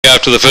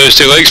after the first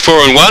 2 legs, 4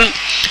 and 1.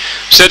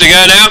 Set to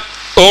go now,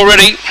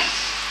 already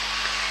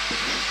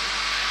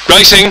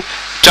racing.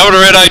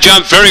 Tomato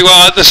jumped very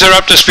wide. This are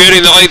up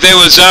disputing the lead there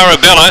with Zara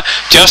Bella.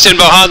 Just in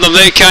behind them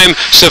there came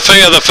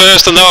Sophia the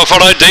first, and they were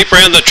followed deep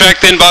around the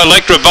track then by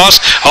Electra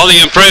Boss on the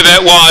improve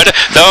out wide.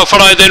 They were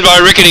followed then by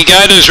Rickety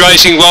Gators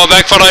racing well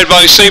back, followed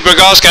by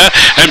Seabragoska,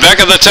 and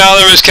back at the tail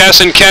there is Cass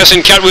and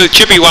Cut with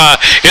Chippewa.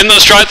 In the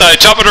straight though,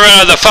 Top of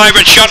Toretto, the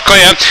favourite shot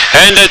clear,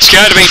 and it's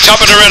going to be Top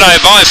of Toretto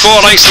by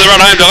 4 lengths to the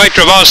run home to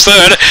Electra Boss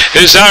third.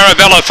 Is Zara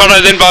Bella,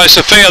 followed then by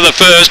Sophia the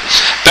first.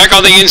 Back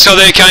on the inside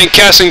there came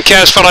Cass,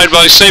 followed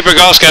by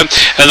Seabragoska.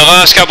 And the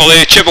last couple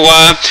there,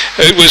 Chippewa,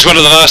 it was one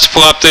of the last to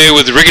pull up there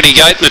with Rickety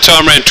Gate, and the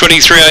time around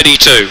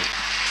 23.82.